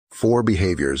4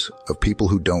 behaviors of people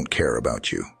who don't care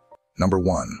about you. Number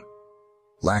 1.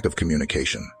 Lack of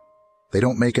communication. They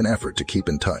don't make an effort to keep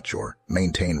in touch or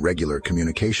maintain regular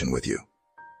communication with you.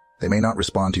 They may not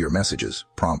respond to your messages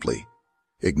promptly,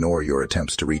 ignore your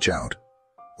attempts to reach out,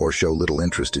 or show little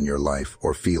interest in your life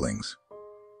or feelings.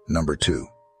 Number 2.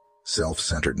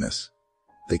 Self-centeredness.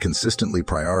 They consistently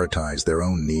prioritize their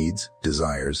own needs,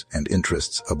 desires, and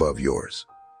interests above yours.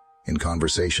 In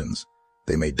conversations,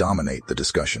 they may dominate the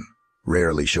discussion,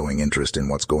 rarely showing interest in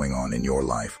what's going on in your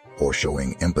life or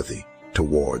showing empathy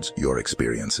towards your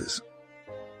experiences.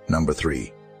 Number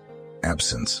 3.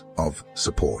 Absence of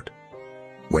support.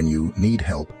 When you need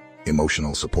help,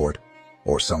 emotional support,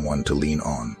 or someone to lean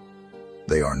on,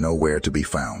 they are nowhere to be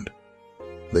found.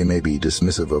 They may be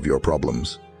dismissive of your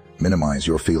problems, minimize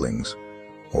your feelings,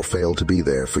 or fail to be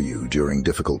there for you during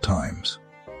difficult times.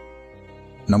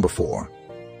 Number 4.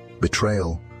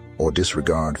 Betrayal or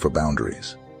disregard for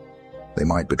boundaries. They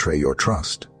might betray your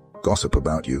trust, gossip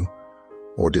about you,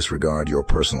 or disregard your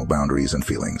personal boundaries and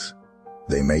feelings.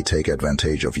 They may take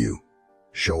advantage of you,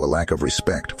 show a lack of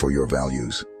respect for your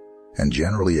values, and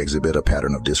generally exhibit a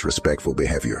pattern of disrespectful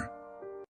behavior.